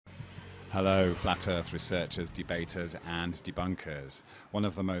Hello, Flat Earth researchers, debaters and debunkers. One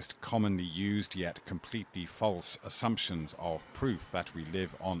of the most commonly used yet completely false assumptions of proof that we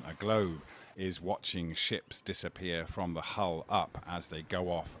live on a globe is watching ships disappear from the hull up as they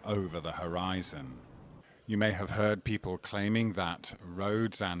go off over the horizon. You may have heard people claiming that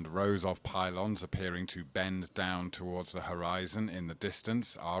roads and rows of pylons appearing to bend down towards the horizon in the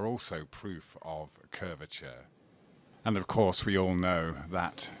distance are also proof of curvature. And of course we all know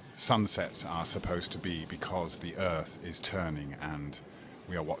that sunsets are supposed to be because the Earth is turning and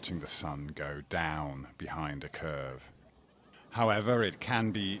we are watching the sun go down behind a curve. However, it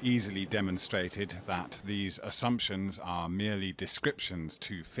can be easily demonstrated that these assumptions are merely descriptions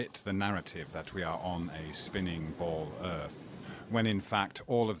to fit the narrative that we are on a spinning ball Earth, when in fact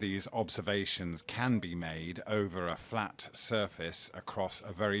all of these observations can be made over a flat surface across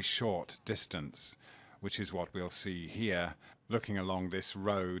a very short distance, which is what we'll see here, looking along this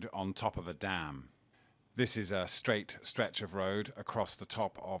road on top of a dam. This is a straight stretch of road across the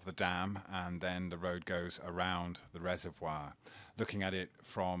top of the dam, and then the road goes around the reservoir. Looking at it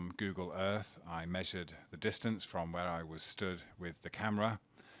from Google Earth, I measured the distance from where I was stood with the camera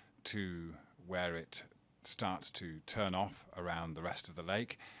to where it starts to turn off around the rest of the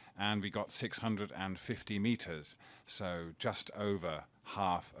lake, and we got 650 meters, so just over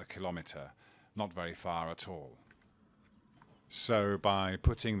half a kilometer. Not very far at all. So by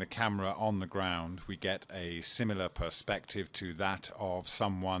putting the camera on the ground, we get a similar perspective to that of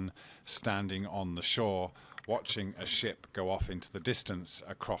someone standing on the shore watching a ship go off into the distance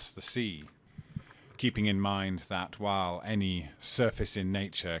across the sea. Keeping in mind that while any surface in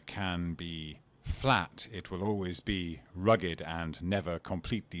nature can be flat, it will always be rugged and never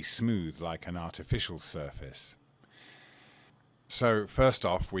completely smooth like an artificial surface. So first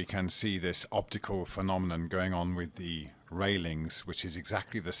off, we can see this optical phenomenon going on with the railings, which is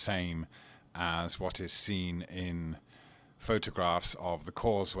exactly the same as what is seen in photographs of the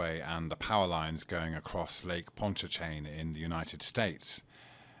causeway and the power lines going across Lake Ponchatrain in the United States,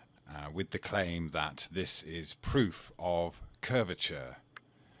 with the claim that this is proof of curvature,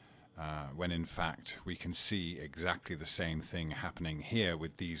 when in fact we can see exactly the same thing happening here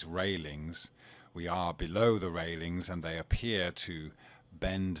with these railings. We are below the railings and they appear to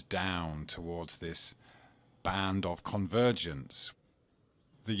bend down towards this band of convergence.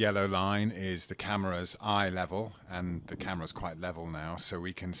 The yellow line is the camera's eye level, and the camera's quite level now, so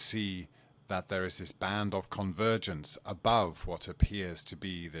we can see that there is this band of convergence above what appears to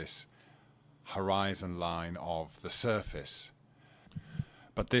be this horizon line of the surface.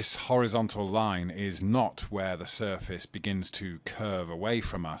 But this horizontal line is not where the surface begins to curve away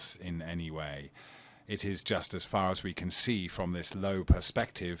from us in any way. It is just as far as we can see from this low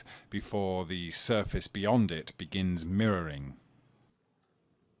perspective before the surface beyond it begins mirroring.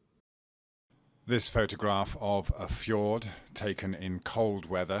 This photograph of a fjord taken in cold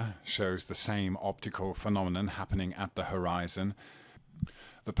weather shows the same optical phenomenon happening at the horizon.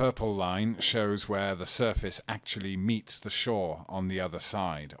 The purple line shows where the surface actually meets the shore on the other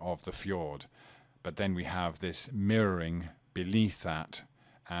side of the fjord, but then we have this mirroring beneath that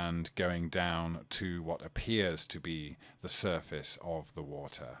and going down to what appears to be the surface of the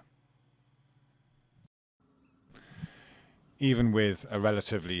water. Even with a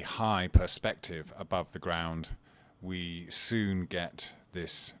relatively high perspective above the ground, we soon get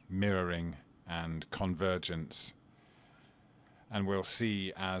this mirroring and convergence. And we'll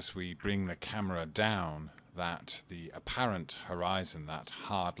see as we bring the camera down that the apparent horizon, that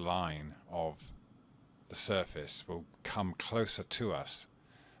hard line of the surface, will come closer to us.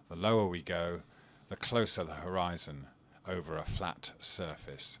 The lower we go, the closer the horizon over a flat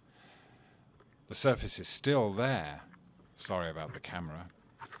surface. The surface is still there, sorry about the camera,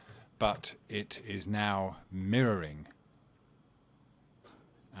 but it is now mirroring.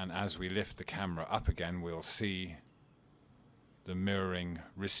 And as we lift the camera up again, we'll see the mirroring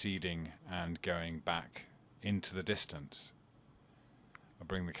receding and going back into the distance. I'll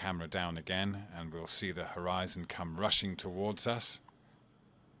bring the camera down again and we'll see the horizon come rushing towards us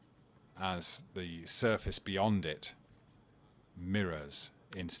as the surface beyond it mirrors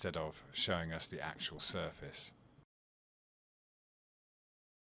instead of showing us the actual surface.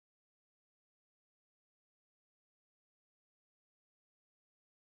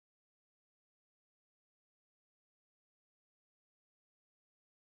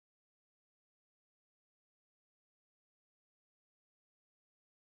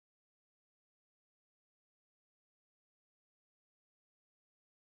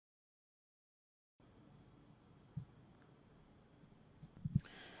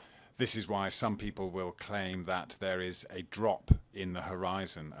 This is why some people will claim that there is a drop in the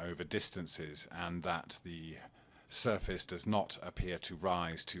horizon over distances and that the surface does not appear to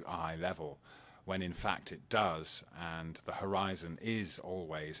rise to eye level, when in fact it does, and the horizon is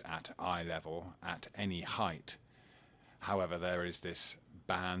always at eye level at any height. However, there is this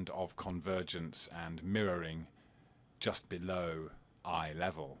band of convergence and mirroring just below eye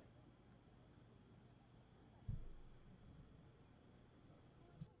level.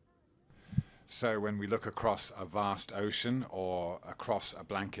 So when we look across a vast ocean or across a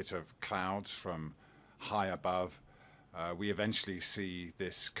blanket of clouds from high above, we eventually see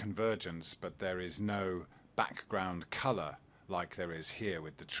this convergence, but there is no background color like there is here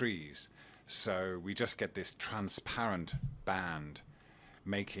with the trees. So we just get this transparent band,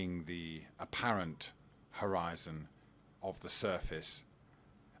 making the apparent horizon of the surface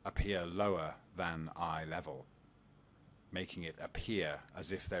appear lower than eye level, making it appear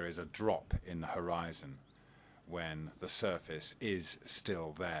as if there is a drop in the horizon when the surface is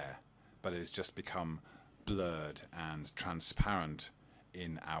still there, but has just become blurred and transparent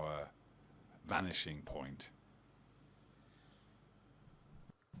in our vanishing point.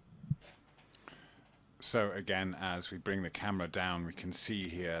 So again, as we bring the camera down, we can see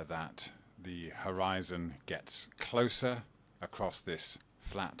here that the horizon gets closer across this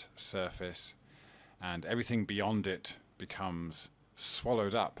flat surface, and everything beyond it becomes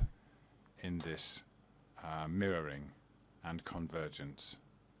swallowed up in this mirroring and convergence.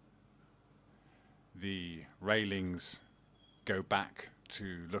 The railings go back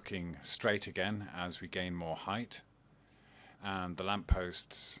to looking straight again as we gain more height, and the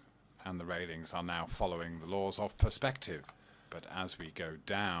lampposts and the railings are now following the laws of perspective, but as we go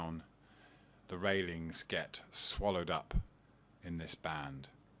down, the railings get swallowed up in this band.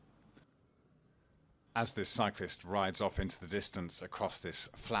 As this cyclist rides off into the distance across this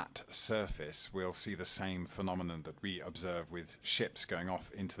flat surface, we'll see the same phenomenon that we observe with ships going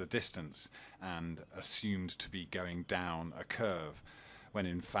off into the distance and assumed to be going down a curve, when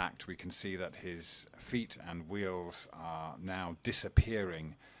in fact we can see that his feet and wheels are now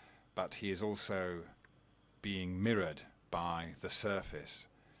disappearing, but he is also being mirrored by the surface.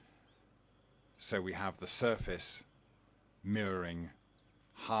 So we have the surface mirroring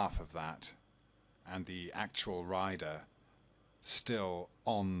half of that, and the actual rider still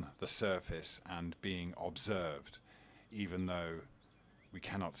on the surface and being observed, even though we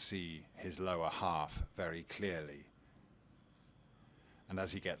cannot see his lower half very clearly. And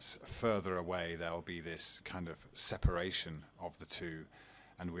as he gets further away, there'll be this kind of separation of the two,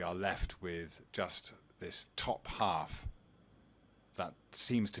 and we are left with just this top half that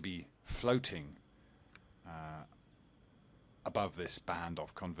seems to be floating above this band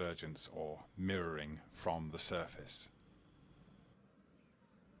of convergence or mirroring from the surface.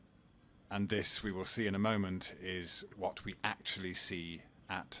 And this, we will see in a moment, is what we actually see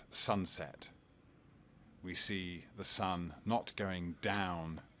at sunset. We see the sun not going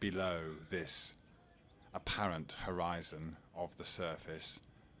down below this apparent horizon of the surface,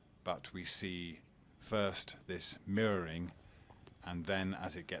 but we see first this mirroring, and then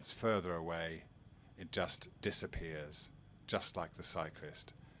as it gets further away, it just disappears, just like the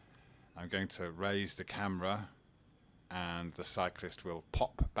cyclist. I'm going to raise the camera and the cyclist will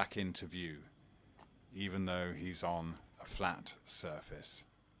pop back into view, even though he's on a flat surface.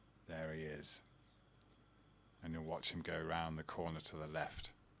 There he is. And you'll watch him go round the corner to the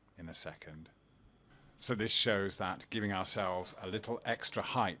left in a second. So this shows that giving ourselves a little extra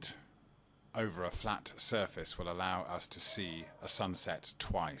height over a flat surface will allow us to see a sunset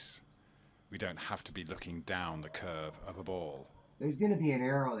twice. We don't have to be looking down the curve of a ball. There's going to be an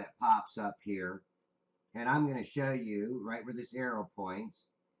arrow that pops up here, and I'm going to show you right where this arrow points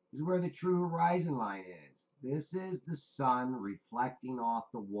is where the true horizon line is. This is the sun reflecting off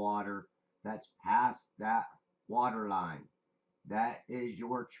the water that's past that water line. That is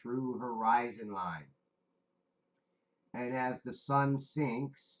your true horizon line. And as the sun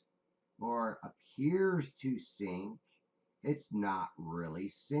sinks, or appears to sink, it's not really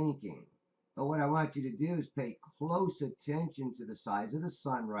sinking. But what I want you to do is pay close attention to the size of the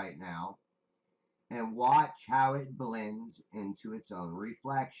sun right now and watch how it blends into its own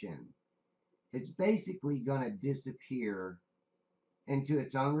reflection. It's basically going to disappear into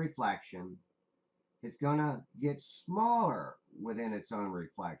its own reflection. It's going to get smaller within its own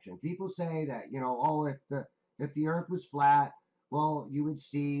reflection. People say that, oh, if the earth was flat, well, you would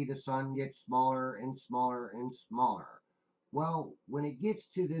see the sun get smaller and smaller and smaller. Well, when it gets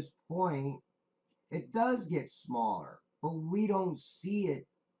to this point, it does get smaller, but we don't see it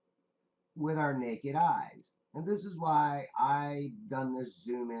with our naked eyes. And this is why I've done this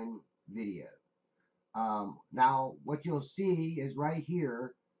zoom in video. Now, what you'll see is right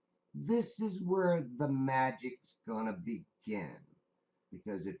here, this is where the magic's gonna begin.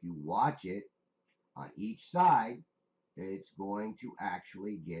 Because if you watch it on each side, it's going to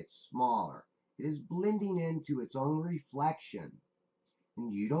actually get smaller. It is blending into its own reflection.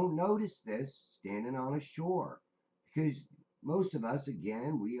 And you don't notice this standing on a shore because most of us,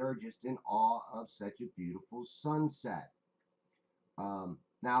 again, we are just in awe of such a beautiful sunset.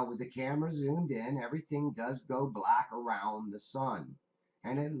 Now, with the camera zoomed in, everything does go black around the sun,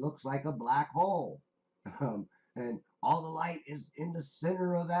 and it looks like a black hole. And all the light is in the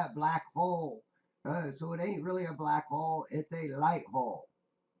center of that black hole. So it ain't really a black hole, it's a light hole.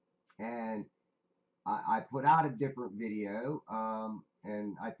 And I put out a different video,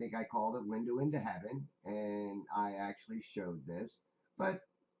 and I think I called it Window into Heaven, and I actually showed this, but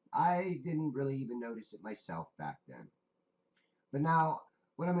I didn't really even notice it myself back then. But now,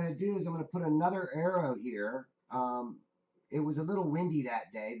 what I'm going to do is I'm going to put another arrow here. It was a little windy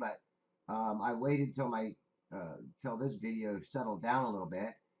that day, but I waited till this video settled down a little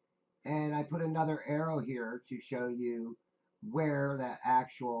bit, and I put another arrow here to show you where that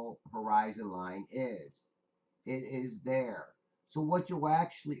actual horizon line is. It is there. So what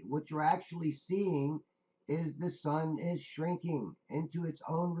you're actually seeing is the sun is shrinking into its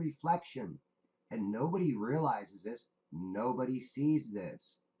own reflection, and nobody realizes this. Nobody sees this.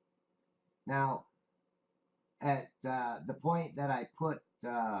 Now, at the point that I put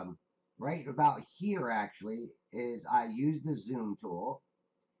right about here, actually, is I used the zoom tool.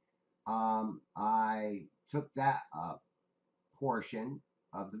 I took that portion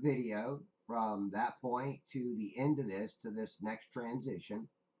of the video from that point to the end of this, to this next transition,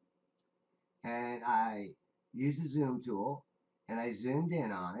 and I used the zoom tool, and I zoomed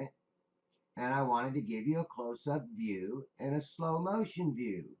in on it, and I wanted to give you a close-up view and a slow motion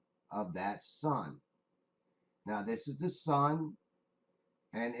view of that sun. Now this is the sun,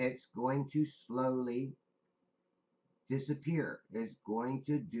 and it's going to slowly disappear. It's going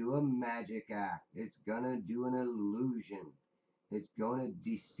to do a magic act. It's going to do an illusion. It's going to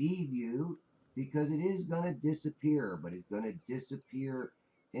deceive you because it is going to disappear, but it's going to disappear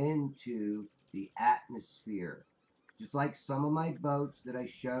into the atmosphere. Just like some of my boats that I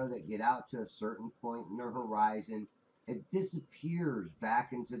show that get out to a certain point in their horizon, it disappears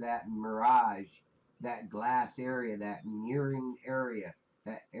back into that mirage, that glass area, that mirroring area,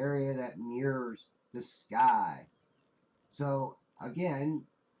 that area that mirrors the sky. So again,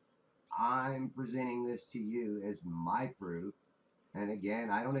 I'm presenting this to you as my proof. And again,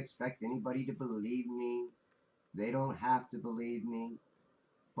 I don't expect anybody to believe me. They don't have to believe me.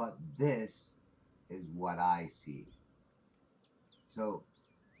 But this is what I see. So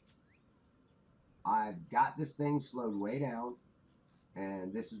I've got this thing slowed way down,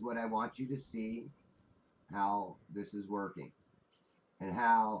 and this is what I want you to see, how this is working, and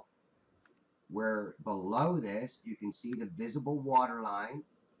how where below this you can see the visible water line,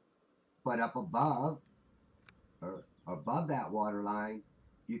 but up above, or above that water line,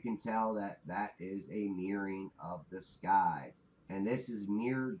 you can tell that that is a mirroring of the sky. And this is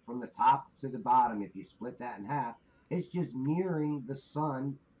mirrored from the top to the bottom. If you split that in half, it's just mirroring the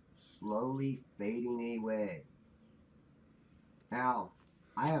sun slowly fading away. Now,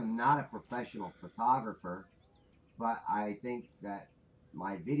 I am not a professional photographer, but I think that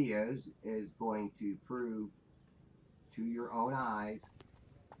my videos is going to prove to your own eyes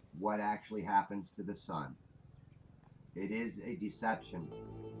what actually happens to the sun. It is a deception.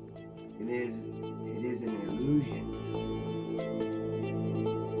 It is an illusion.